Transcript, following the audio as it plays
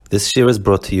This year is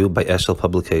brought to you by Eshel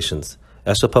Publications.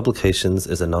 Eshel Publications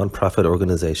is a non-profit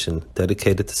organization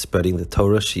dedicated to spreading the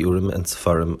Torah, Shiurim, and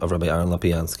Sefarim of Rabbi Aaron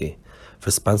Lapiansky. For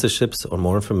sponsorships or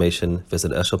more information,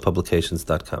 visit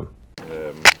eshelpublications.com.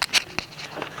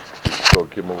 So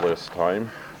Gimel last time,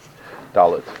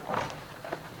 Dalit.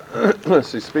 So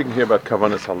he's speaking here about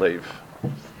Kavanas Halev.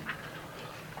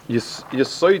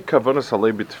 Yesoid Kavanas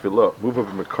Halev b'Tefillah, move of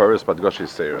Mekaris Badgashi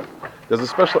Seira. There's a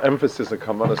special emphasis on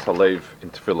Kavanas Halev in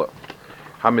Tefillah.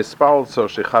 Hamispal so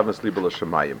shechaves libo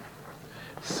l'shemayim.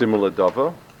 Similar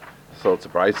dava, so it's a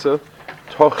brayso.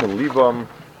 Tochen libam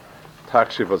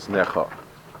takshiv aznecha.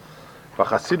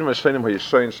 V'chasidim v'sheinim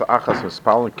hayishoyin she'achas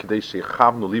mispalin kidei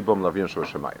shechavnu libam lavim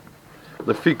she'shemayim.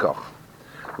 Lefikach.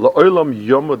 La'olam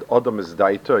yomud adam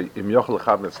izdaito im yochel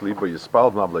chavnes libo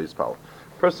yispal v'mavla yispal.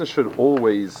 Person should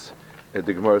always,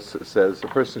 the Gemara says, a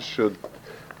person should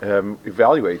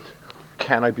evaluate,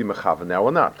 can I be mechavan now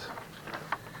or not?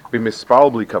 Be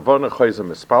mispal bli kavana chayza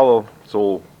mispal. It's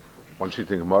all one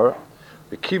sheet in Gemara.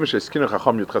 The kivish eskina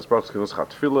chacham yutchas baruch skinos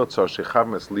tefilla tzar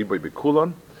shechavnes libo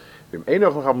bekulan. Vim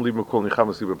eino chacham libo bekulan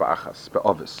yechavnes libo ba'achas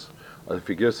be'avis. The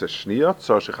figure says shniya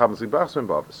tzar shechavnes libo ba'achas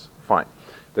be'avis. Fine.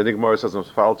 Then the Gemara says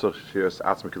mispal tzar sheres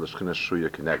atzmik l'shchina shuya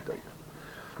kenegdai.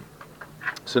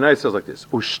 So now it says like this: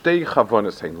 Ushtei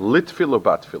Kavana saying litfila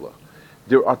batfila.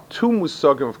 There are two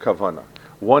musagim of Kavana.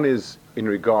 One is in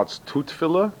regards to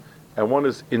tefillah, and one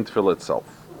is in tefillah itself.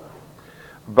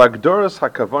 Bagdoras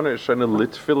hakavana ishana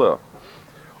litfila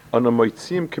on a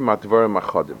moitzim kimatvarim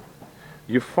achadim.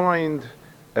 You find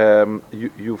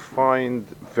you find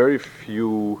very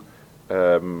few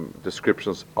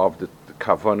descriptions of the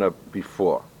Kavana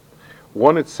before.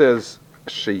 One it says.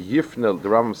 Sheyifna, the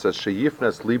Rambam says,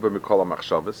 Sheyifnas liba mikol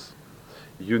machshavas.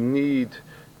 You need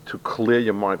to clear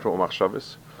your mind from all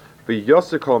machshavas.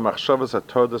 V'yosikol machshavas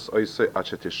atordas oisei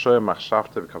achetishoy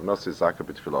machshavta v'kavnasi zaka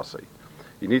b'tfilasei.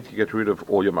 You need to get rid of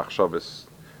all your machshavas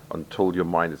until your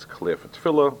mind is clear for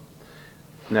tefillah.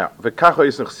 Now, v'kach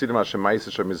oisei chesidim ha'shemaisa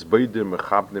shemizbeidim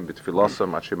mechabnim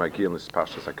b'tfilasam ha'shemagiyim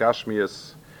l'spashas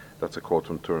ha'gashmiyas. That's a quote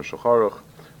from Turin Shulchan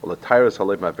L'tayras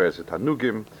halev ma'veres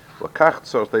etanugim. L'kach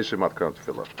tzor teishem matkan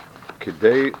tefillah.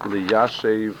 Kidei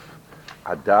liyashev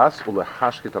adas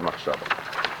u'lehashkit ha'machshava.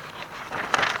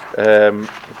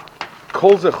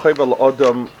 Kol ze chayva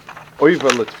l'odam oiva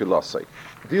l'tfilasei.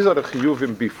 These are the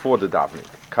chiyuvim before the davening.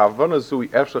 Kavana zui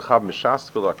efshel chav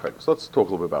mishas tefillah kayim. So let's talk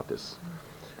a little bit about this.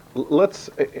 Let's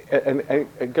and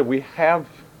again we have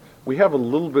a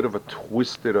little bit of a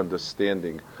twisted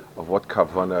understanding of what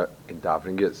kavana in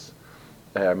davening is.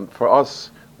 For us,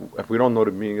 if we don't know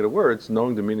the meaning of the words,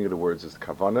 knowing the meaning of the words is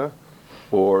kavana,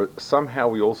 or somehow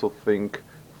we also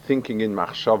thinking in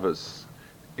machshavas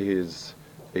is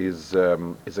a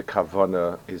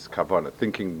kavana,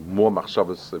 thinking more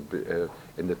machshavas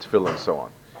in the tefillah and so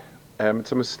on.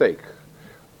 It's a mistake.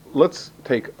 Let's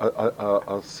take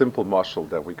a simple mashal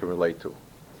that we can relate to.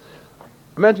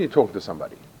 Imagine you're talking to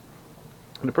somebody,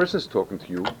 and the person is talking to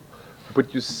you,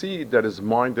 but you see that his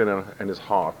mind and his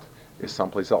heart is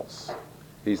someplace else.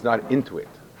 He's not into it.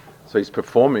 So he's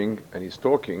performing and he's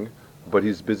talking, but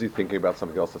he's busy thinking about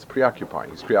something else that's preoccupying.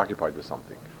 He's preoccupied with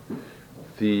something.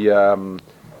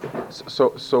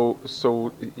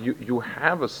 So you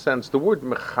have a sense. The word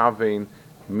mechavein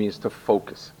means to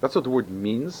focus. That's what the word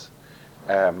means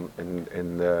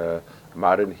in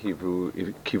modern Hebrew.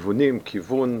 Kivunim,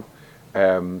 kivun,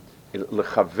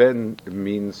 lechaven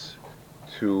means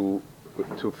to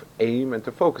aim and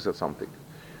to focus at something.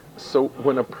 So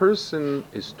when a person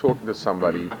is talking to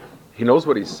somebody, he knows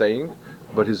what he's saying,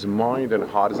 but his mind and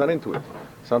heart is not into it.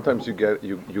 Sometimes you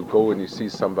go and you see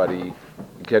somebody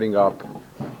getting up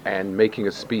and making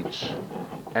a speech,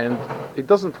 and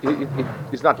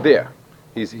he's not there.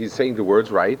 He's saying the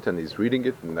words right, and he's reading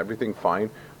it and everything fine,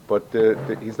 but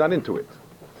he's not into it.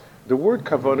 The word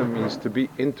kavana means to be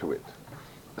into it.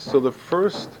 So the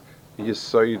first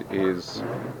yesod is,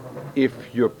 if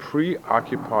you're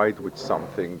preoccupied with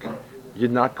something, you're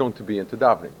not going to be into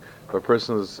davening. If a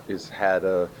person has had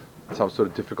some sort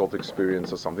of difficult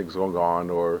experience, or something's going on,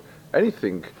 or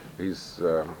anything, he's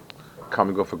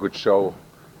coming off a good show,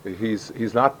 his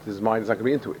mind is not going to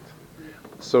be into it.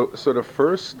 So the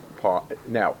first part,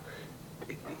 now,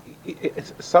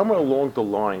 it's somewhere along the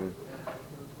line,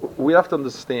 we have to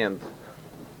understand,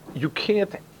 you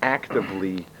can't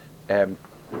actively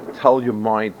tell your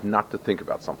mind not to think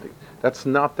about something. That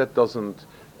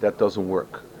doesn't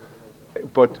work.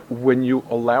 But when you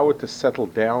allow it to settle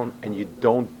down and you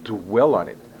don't dwell on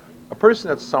it, a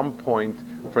person at some point,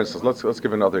 for instance, let's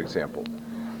give another example.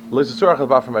 A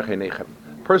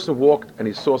person walked and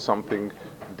he saw something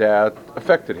that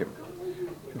affected him.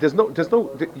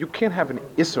 you can't have an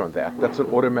isser on that. That's an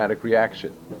automatic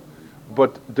reaction.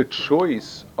 But the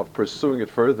choice of pursuing it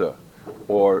further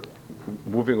or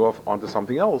moving off onto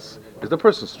something else is the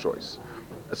person's choice.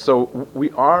 So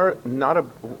we are not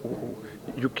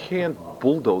you can't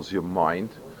bulldoze your mind,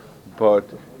 but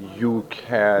you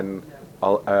can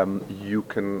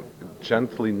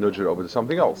gently nudge it over to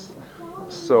something else.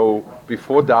 So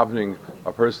before davening,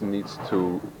 a person needs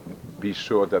to be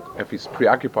sure that if he's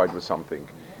preoccupied with something,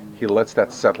 he lets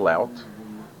that settle out.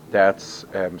 That's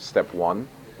step one.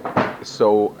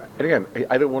 So, and again,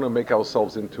 I don't want to make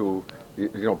ourselves into,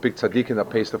 big tzaddikim that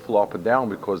pace the floor up and down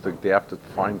because they have to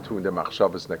fine-tune their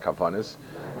machshavas and their kavanas.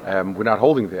 We're not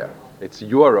holding there. It's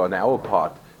on our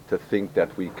part to think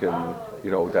that we can,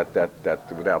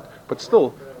 that without. But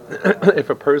still,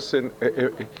 if a person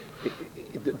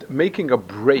making a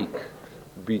break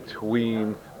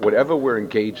between whatever we're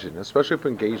engaged in, especially if we're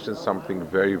engaged in something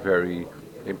very, very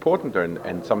important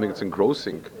and something that's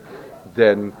engrossing,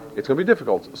 then it's going to be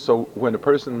difficult. So when a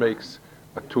person makes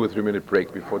a 2 or 3 minute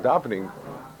break before davening,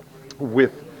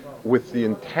 with the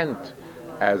intent,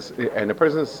 and the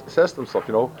person says to himself,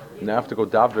 now I have to go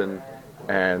daven,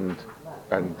 and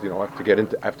I have to get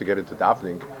into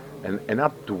davening, and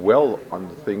not dwell on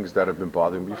the things that have been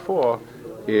bothering me before.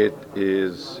 It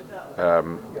is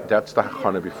that's the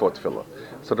hachana before tefillah.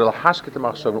 So the lahashket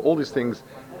machshav, all these things,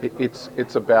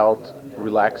 it's about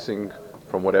relaxing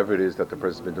from whatever it is that the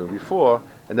person's been doing before,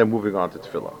 and then moving on to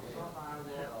tefillah.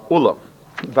 Ulam,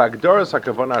 v'agdoras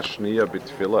hakavana shniya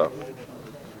b'tefillah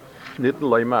nitn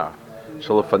loymar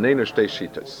shalafanenu shtei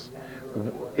shitas.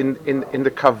 In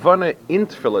the kavana in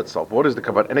tefillah itself, what is the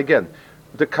kavana? And again,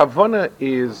 the kavana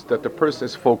is that the person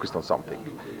is focused on something.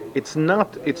 It's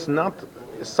not that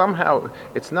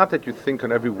you think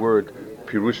on every word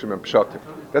pirushim and pshatim.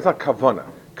 That's not kavana.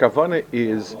 Kavana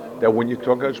is that when you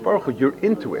talk about Baruch Hu, you're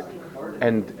into it,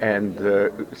 and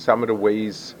some of the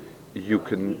ways you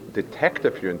can detect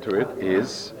if you're into it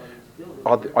is,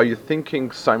 are you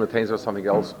thinking simultaneously about something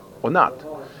else or not?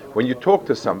 When you talk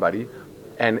to somebody,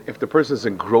 and if the person is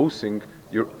engrossing,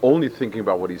 you're only thinking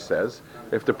about what he says.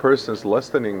 If the person is less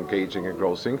than engaging,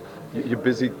 engrossing, you're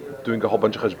busy doing a whole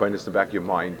bunch of cheshbonos in the back of your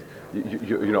mind.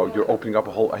 You're opening up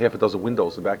a half a dozen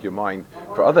windows in the back of your mind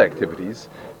for other activities,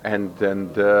 and then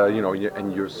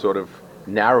you're sort of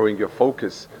narrowing your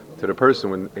focus to the person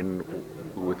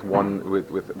with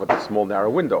a small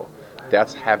narrow window.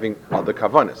 That's having other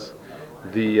kavanas.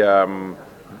 The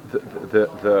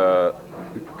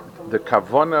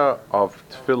kavana of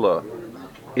tefillah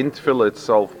in tefillah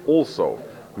itself also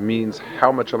means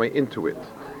how much am I into it?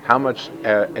 How much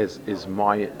is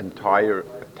my entire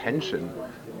attention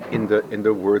in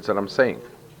the words that I'm saying?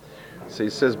 So he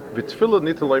says, "B'tefillah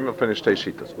nitaloyim finish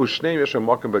shitas. Ushneim yeshem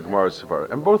makom b'gemara sefer."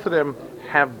 And both of them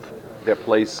have their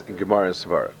place in Gemara and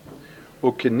Svara.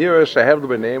 U'kenira shehev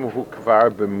l'b'neim hu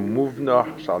kvar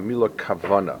b'muvna shal mila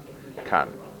kavana kan.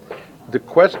 The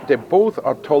question, they both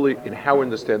are totally in how we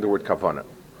understand the word kavana.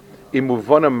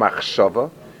 Imuvana machshava,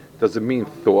 does it mean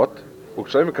thought?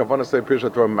 U'kshavim kavana say pirusha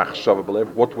dvar machshava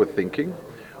b'lev, what we're thinking.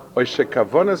 Oishe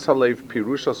kavana salev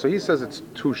pirusha, so he says it's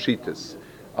two shitas,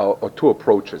 or two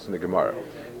approaches in the Gemara.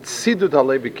 Tzidud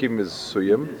halev bikim is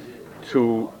suyim,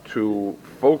 to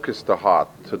focus the heart,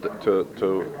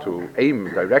 to aim,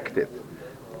 direct it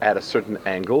at a certain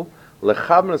angle.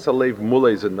 Lechavna salev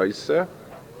mulei zenoise,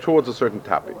 towards a certain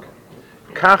topic.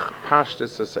 Kach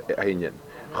pashtes einyan.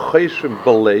 Cheshim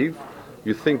belev,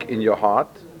 you think in your heart.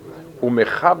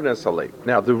 Umechavna salev.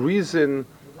 Now the reason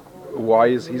why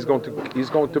is he's going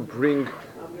to bring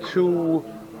two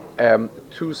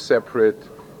separate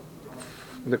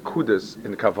nekudas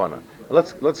in Kavana.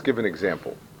 Let's give an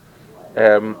example.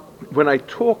 When I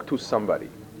talk to somebody,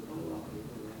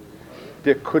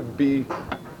 there could be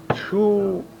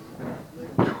two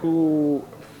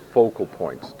focal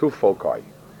points, two foci.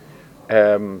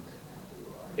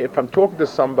 If I'm talking to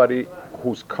somebody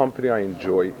whose company I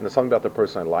enjoy, and there's something about the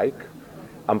person I like,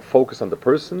 I'm focused on the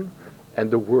person, and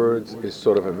the words is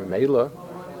sort of a memela.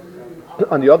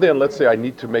 On the other hand, let's say I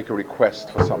need to make a request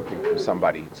for something from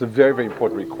somebody. It's a very, very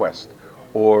important request.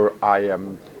 Or I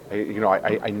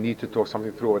need to talk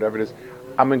something through, or whatever it is.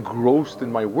 I'm engrossed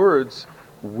in my words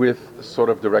with sort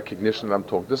of the recognition that I'm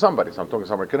talking to somebody. So I'm talking to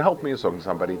somebody who can help me, I'm talking to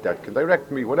somebody that can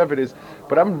direct me, whatever it is.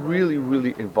 But I'm really,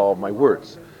 really involved in my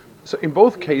words. So in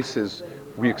both cases,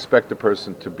 we expect the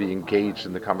person to be engaged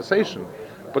in the conversation.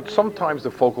 But sometimes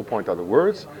the focal point are the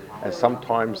words, and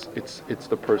sometimes it's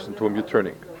the person to whom you're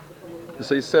turning.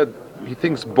 So he said he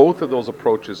thinks both of those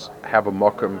approaches have a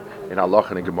makom in Allah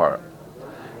and in Gemara.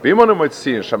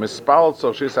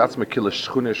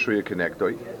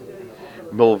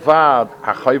 Milvad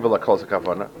hachayvel hakol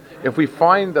kavana. If we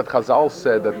find that Chazal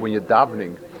said that when you're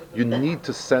davening, you need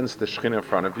to sense the Shekhinah in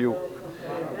front of you,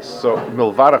 so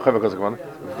milvad hachayvel hakol kavana,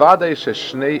 vadei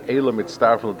sheshnei elam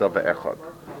mitztarfen l'davar echad.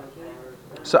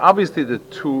 So obviously the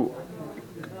two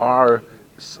are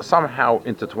somehow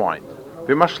intertwined.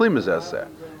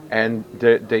 And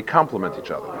they complement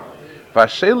each other. The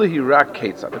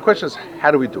question is, how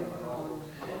do we do?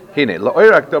 So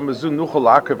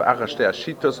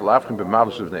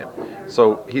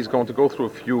he's going to go through a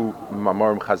few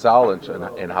Mamarim Chazal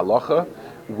and Halacha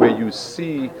where you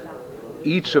see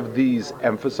each of these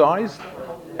emphasized,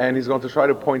 and he's going to try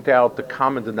to point out the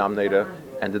common denominator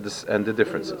and the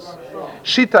differences.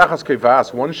 Shita achas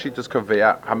kevas, one sheet is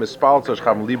kaveya hamispal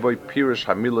tzacham liboy pirish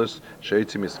hamilas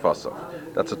sheitzi misfasav.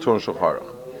 That's a turn shulchan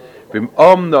aruch.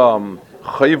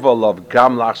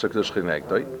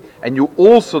 And you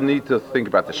also need to think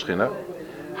about the Shechina.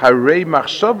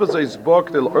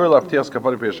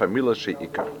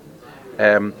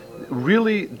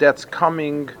 Really, that's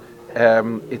coming.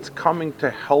 It's coming to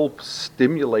help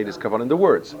stimulate his kavanah in the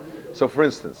words. So, for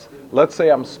instance, let's say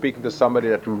I'm speaking to somebody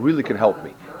that really can help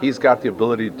me. He's got the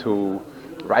ability to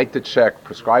write the check,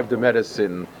 prescribe the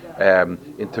medicine,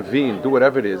 intervene, do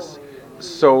whatever it is.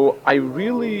 So I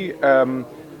really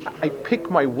I pick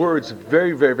my words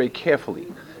very, very, very carefully,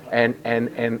 and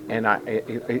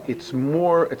it's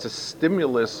a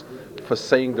stimulus for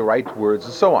saying the right words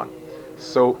and so on.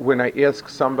 So when I ask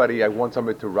somebody, I want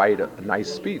somebody to write a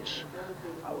nice speech,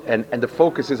 and the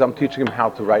focus is I'm teaching him how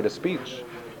to write a speech.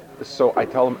 So I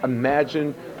tell him,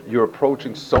 imagine you're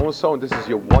approaching so-and-so, and this is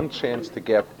your one chance to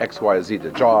get X, Y, or Z,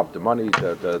 the job, the money,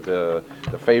 the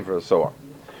favor, and so on.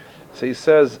 So he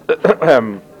says,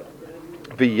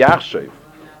 V'yachshev,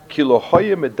 ki lo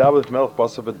hoye medavet melech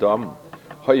basav adam,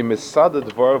 hoye mesada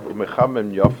dvarav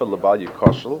u'mechamem yofa lebal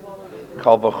yikoshel,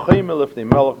 kal v'choyim elifnei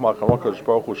melech malcham HaKadosh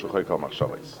Baruch Hu shechoy kol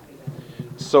machshavos.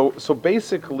 So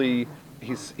basically,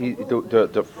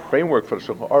 the framework for the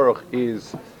Shulchan Aruch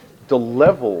is the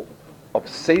level of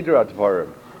Seder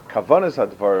Advarim, Kavanas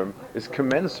Advarim, is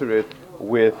commensurate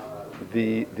with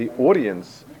the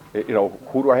audience.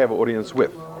 Who do I have an audience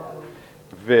with?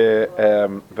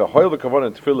 V'hoil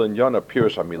v'kavana tefilla and yana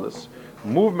pirish hamilas,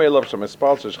 move me'elav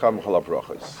shemespal sheshcham chalav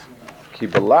brachos. Ki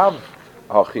belav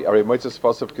hachi ari moitzes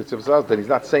fasav kitziv zaz. Then he's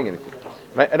not saying anything.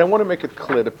 And I want to make it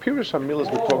clear: the pirish hamilas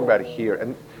we're talking about here,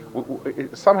 and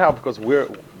somehow because we're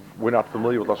not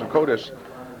familiar with Lashon Kodesh,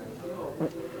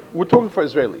 we're talking for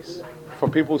Israelis, for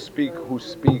people who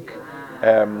speak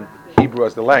Hebrew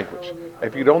as the language.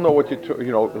 If you don't know what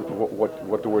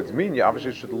what the words mean, you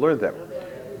obviously should learn them.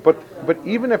 But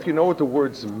even if you know what the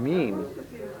words mean,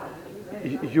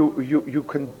 you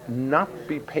can not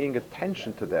be paying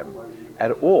attention to them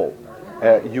at all.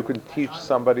 You can teach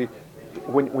somebody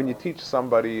when you teach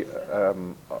somebody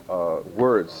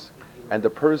words, and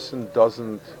the person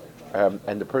doesn't,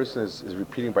 and the person is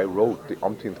repeating by rote the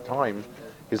umpteenth time.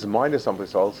 His mind is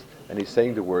someplace else, and he's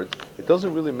saying the words. It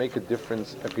doesn't really make a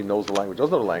difference if he knows the language.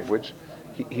 Doesn't know the language.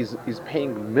 He's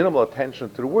paying minimal attention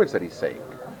to the words that he's saying.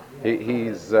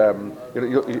 You'll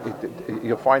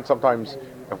find sometimes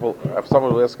if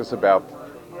someone will ask us about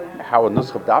how a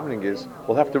nusach of davening is,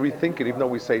 we'll have to rethink it, even though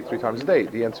we say it 3 times a day.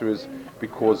 The answer is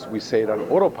because we say it on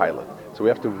autopilot, so we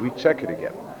have to recheck it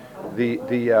again.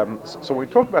 So when we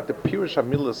talk about the Pirush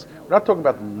HaMilas, we're not talking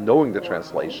about knowing the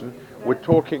translation. We're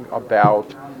talking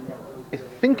about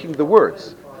thinking the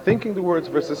words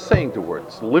versus saying the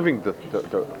words, living the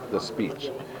speech.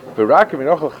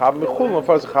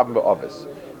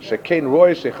 Shekein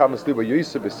roy shechamas liba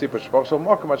yosef b'sipur shvach shel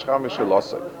makom ashcham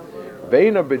mishelosay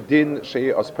ve'ina bedin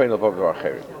shei aspein lavav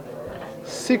v'acherim.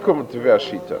 Sikum tvei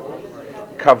shita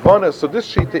kavana. So this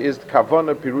shita is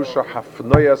kavana pirusha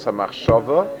hafnoyas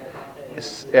hamachshava,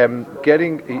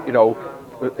 getting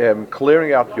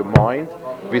clearing out your mind,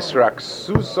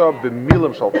 visraksusa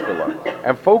b'milim shel tefillah,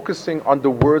 and focusing on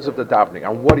the words of the davening,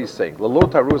 on what he's saying. Lelo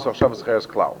tarus achshavas cheres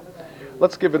klal.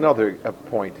 Let's give another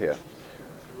point here.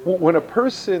 When a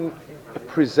person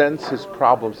presents his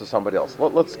problems to somebody else,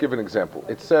 let's give an example.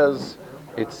 It says,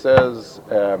 that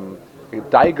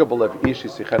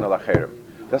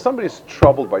somebody is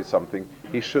troubled by something,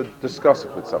 he should discuss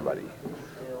it with somebody.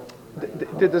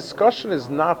 The discussion is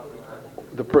not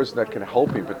the person that can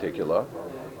help me in particular.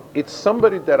 It's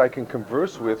somebody that I can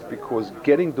converse with, because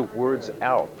getting the words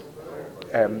out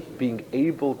and being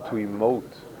able to emote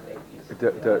the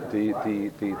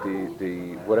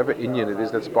whatever inyan it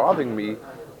is that's bothering me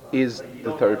is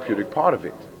the therapeutic part of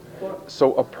it.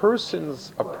 So a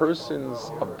person's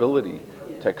ability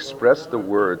to express the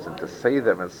words and to say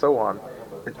them and so on.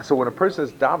 So when a person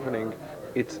is davening,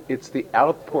 it's the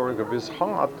outpouring of his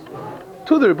heart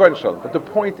to the Rebbeinu Shalom. But the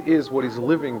point is, what he's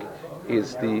living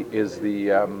is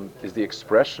the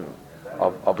expression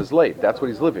of his life. That's what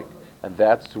he's living, and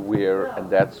that's where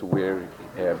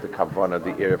the Kavana,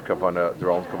 the area of Kavana,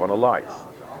 their own Kavana lies.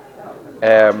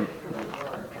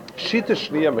 Shita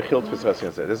Shniya Mechil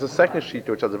Tfis. There's a second Shita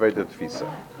which has a very good tefisa.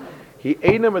 He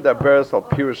eina medaberes al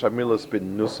pirush hamilos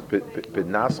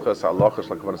benaschas halachas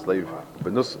shel leiv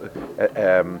benus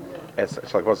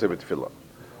shel leiv tefilla.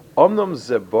 Omnam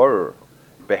zebor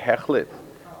behechlit.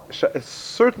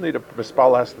 Certainly, the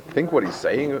Mispal has to think what he's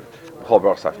saying. And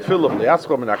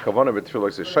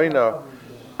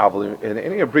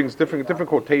it brings different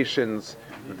quotations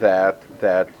that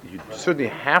you certainly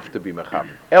have to be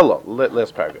mechaber. Ella,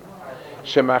 last paragraph.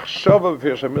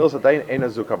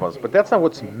 But that's not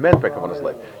what's meant by Kavanas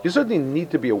Lev. You certainly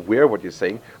need to be aware of what you're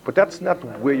saying, but that's not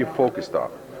where you're focused on.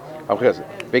 What is the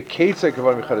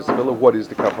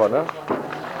Kavana?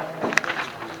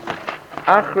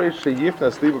 Achre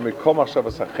sheyifnas liba mikom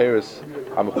achshavas hacheres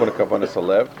amechona Kavanas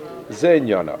Lev ze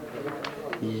inyana.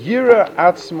 Yira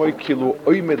atzmoi kilu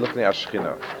oimed lefnei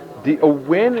hashchina. The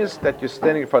awareness that you're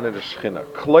standing in front of the Shechina.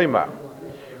 Kloima.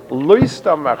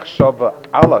 Loista machshava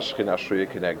ala Shechina shruya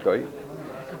kenegdoi.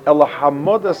 Ela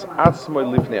hamodas atzmoi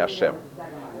lifnei Hashem.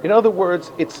 In other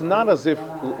words, it's not as if,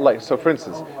 like, so for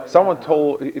instance, someone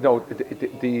told,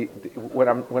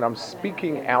 when I'm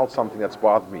speaking out something that's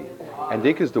bothered me, and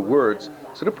they gives the words,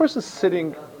 so the person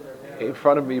sitting in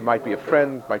front of me might be a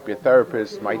friend, might be a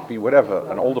therapist, might be whatever,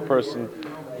 an older person,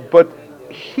 but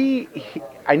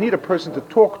I need a person to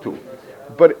talk to,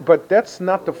 but that's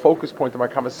not the focus point of my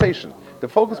conversation. The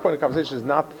focus point of the conversation is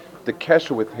not the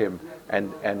kesher with him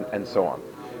and so on.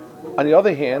 On the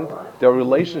other hand, there are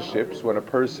relationships when a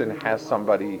person has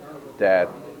somebody that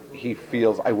he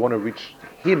feels, I want to reach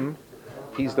him,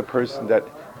 he's the person that,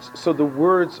 so the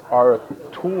words are a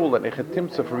tool and a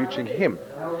chetimtza for reaching him.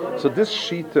 So this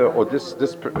shita, or this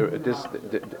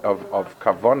of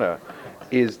Kavana,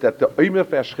 is that the Oimel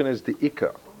V'Ashchina is the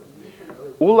Ikka.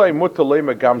 Ulay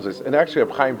Mutalema Gamzis, and actually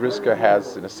Reb Chaim Brisker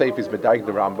has, in a sefer, he's medayik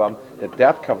the Rambam,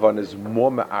 that Kavana is more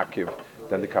ma'akiv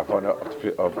than the Kavana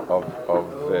of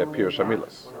Pirush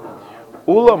Hamilas.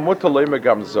 Ula Mutalema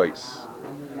Gamzois.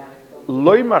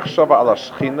 Loi Machshava ala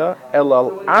Shchina, el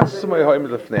al Atzmai Hoim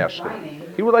Lefnei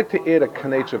Hashchina. He would like to add a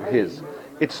connection of his.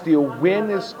 It's the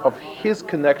awareness of his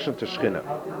connection to Shechina.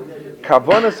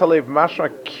 Kavanas alev mashma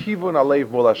kivun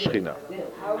alev mol Shechina.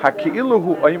 Haki'ilu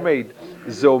hu oimed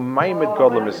zo maimed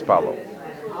godla mispalo.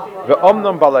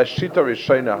 Ve'omnam balashita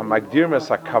rishayna hamagdir mes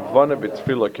hakavana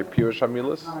b'tefillah kepirush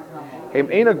hamilas. Hem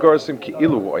eina gorsim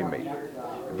ki'ilu hu oimed.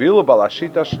 Ve'ilu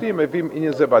balashita shni mevim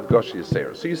inyan ze bad goshi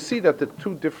yiseir. So you see that the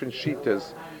two different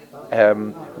shitas,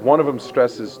 one of them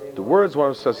stresses the words, one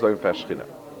of them stresses the Shechina.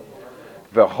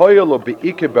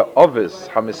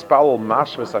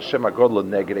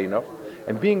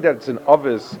 And being that it's an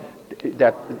ovis,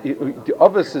 that the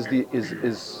ovis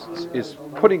is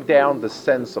putting down the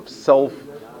sense of self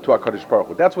to HaKadosh Baruch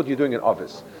Hu. That's what you're doing in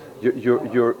ovis.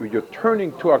 You're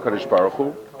turning to HaKadosh Baruch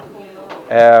Hu.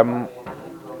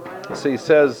 So he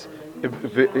says,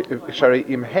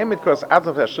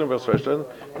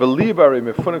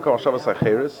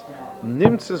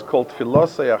 Nimtzes called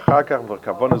tefillah achakach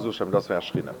v'kavana zu shem das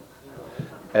ve'ashchina.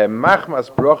 Machmas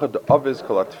brocha de ovis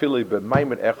kol atfili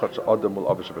b'maimed echad she'adam ul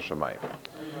ovis b'shamayim.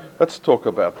 Let's talk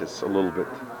about this a little bit.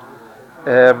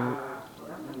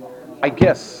 I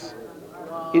guess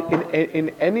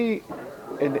in any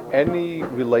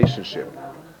relationship,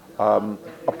 a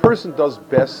person does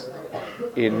best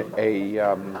in a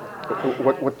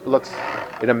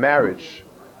in a marriage.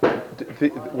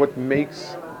 What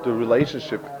makes the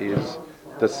relationship is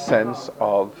the sense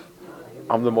of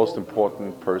I'm the most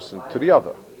important person to the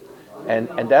other,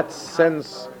 and that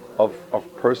sense of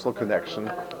personal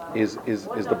connection is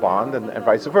the bond, and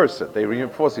vice versa. They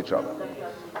reinforce each other.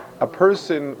 A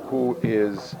person who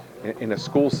is in a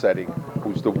school setting,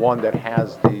 who's the one that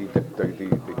has the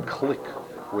click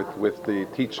with the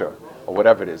teacher or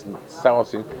whatever it is,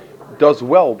 does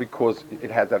well because it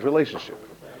has that relationship.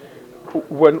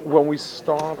 When we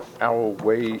start our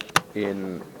way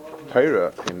in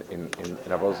Torah, in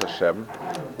Avodas Hashem,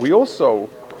 we also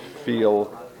feel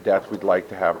that we'd like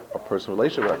to have a personal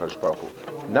relationship with HaKadosh Baruch Hu.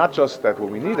 Not just that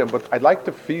when we need him, but I'd like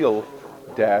to feel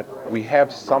that we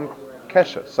have some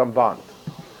kesha, some bond.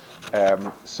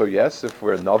 So yes, if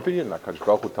we're a Navi and HaKadosh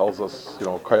Baruch Hu tells us,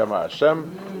 Koyama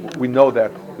Hashem, we know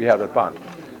that we have that bond.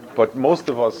 But most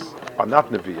of us are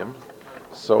not Nevi'im,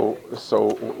 so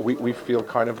we feel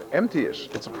kind of empty-ish.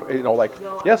 It's like,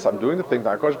 yes, I'm doing the thing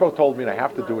that HaKadosh Baruch Hu told me and I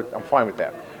have to do it, I'm fine with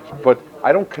that. But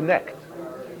I don't connect.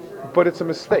 but it's a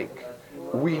mistake.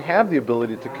 We have the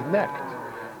ability to connect.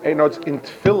 And it's in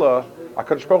tefillah,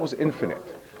 HaKadosh Baruch Hu is infinite.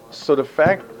 So the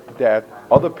fact that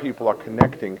other people are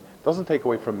connecting doesn't take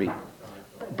away from me.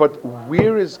 But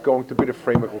where is going to be the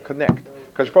frame that will connect?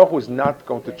 HaKadosh Baruch Hu is not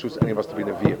going to choose any of us to be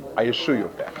Nevi'im. I assure you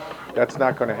of that. That's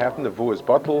not going to happen. The Vu is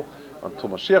bottle until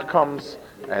Mashiach comes,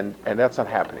 and that's not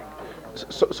happening.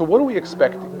 So what are we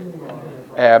expecting?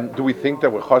 Do we think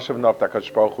that we're chashav enough that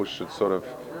HaKadosh Baruch Hu should sort of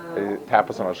tap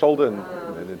us on our shoulder in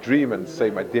a dream and say,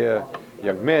 "My dear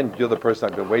young man, you're the person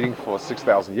I've been waiting for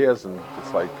 6,000 years," and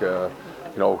it's like,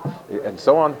 and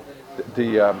so on.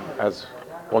 As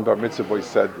one bar mitzvah boy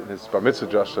said in his bar mitzvah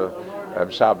Joshua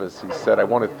Shabbos, he said, "I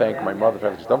want to thank my mother for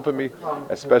everything she's done for me,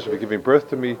 especially for giving birth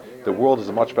to me. The world is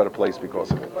a much better place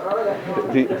because of it."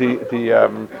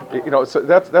 So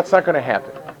that's not going to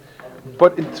happen.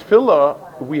 But in tefillah,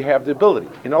 we have the ability.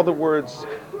 In other words,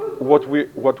 what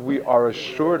we are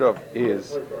assured of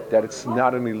is that it's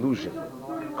not an illusion.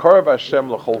 Karav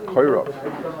Hashem l'chol koirav.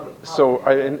 So,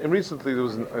 and recently there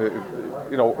was,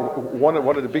 one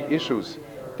of the big issues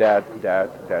that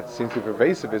seems to be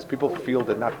pervasive is people feel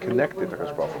they're not connected to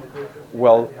HaKadosh Baruch Hu.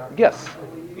 Well, yes,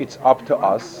 it's up to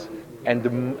us, and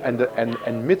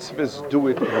mitzvahs do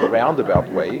it in a roundabout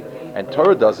way, and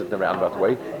Torah does it in a roundabout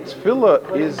way.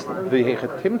 Tefillah is the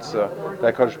hechetimtza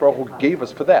that HaKadosh Baruch Hu gave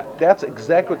us for that. That's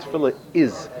exactly what tefillah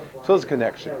is. Tefillah is a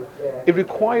connection. It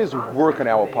requires work on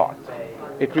our part.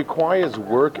 It requires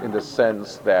work in the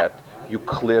sense that you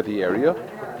clear the area,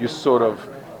 you sort of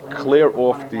clear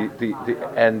off the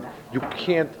and you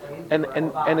can't, and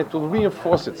it will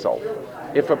reinforce itself.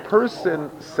 If a person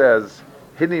says,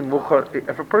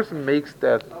 if a person makes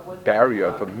that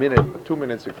barrier for a minute or 2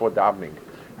 minutes before davening,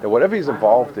 that whatever he's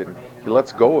involved in, he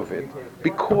lets go of it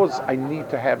because I need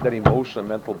to have that emotional,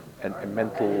 mental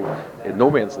no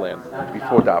man's land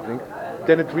before davening,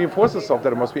 then it reinforces itself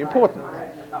that it must be important.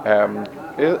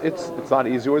 It's not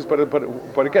easy always,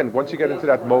 but again, once you get into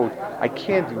that mode, I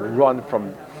can't run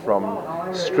from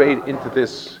straight into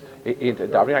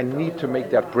davening. I need to make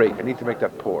that break. I need to make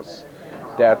that pause.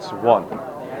 That's one.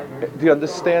 The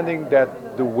understanding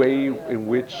that the way in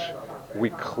which we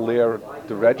clear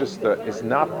the register is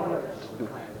not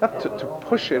to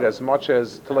push it as much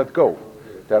as to let go.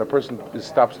 That a person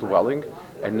stops dwelling,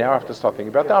 and now I have to start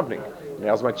thinking about davening.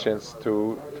 Now's my chance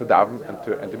to daven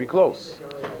and to be close.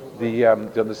 The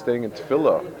understanding in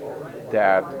tefillah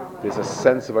that there's a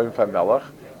sense of Mitzva V'Lev,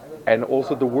 and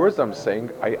also the words I'm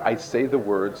saying, I say the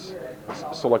words.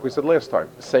 So like we said last time,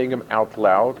 saying them out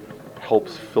loud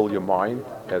helps fill your mind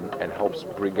and helps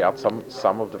bring out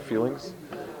some of the feelings.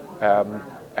 I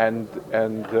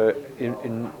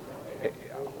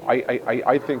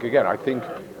think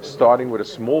starting with a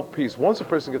small piece, once a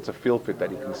person gets a feel for it that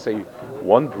he can say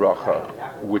one bracha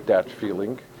with that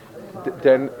feeling,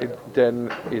 then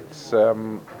it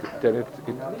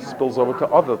spills over to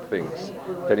other things.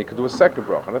 Then he can do a second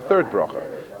bracha and a third bracha,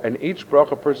 and each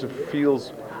bracha person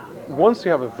feels. Once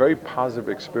you have a very positive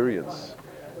experience,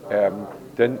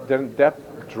 then that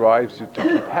drives you to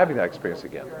keep having that experience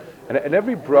again. And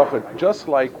every bracha, just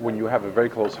like when you have a very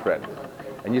close friend,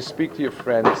 and you speak to your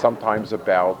friend sometimes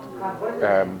about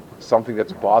something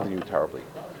that's bothering you terribly,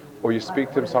 or you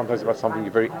speak to him sometimes about something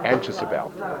you're very anxious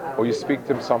about, or you speak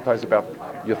to him sometimes about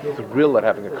your thrill at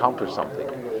having accomplished something.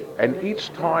 And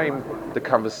each time the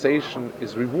conversation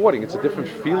is rewarding, it's a different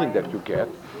feeling that you get,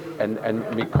 and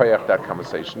mikoyach that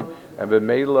conversation, and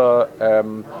b'meila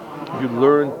you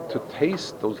learn to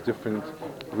taste those different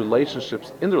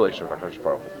relationships in the relationship with HaKadosh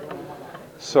Baruch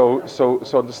Hu.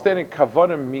 So understanding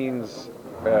Kavana means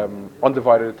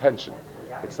undivided attention.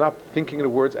 It's not thinking the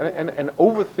words, and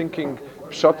overthinking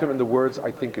pshatim in the words,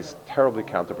 I think, is terribly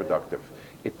counterproductive.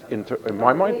 It, in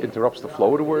my mind, interrupts the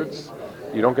flow of the words.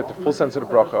 You don't get the full sense of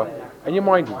the bracha, and your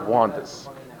mind wanders.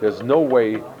 There's no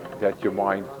way that your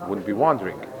mind wouldn't be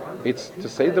wandering. It's to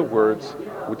say the words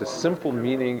with a simple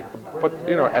meaning, but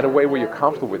at a way where you're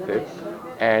comfortable with it,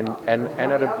 and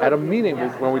at a meaning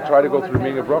when we try to go through the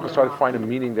meaning of brachas, try to find a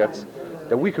meaning that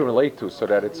we can relate to, so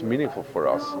that it's meaningful for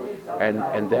us,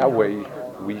 and that way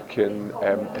we can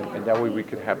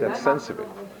have that sense of it.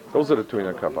 Those are the two in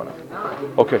the Kavana.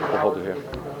 Okay, we'll hold it here.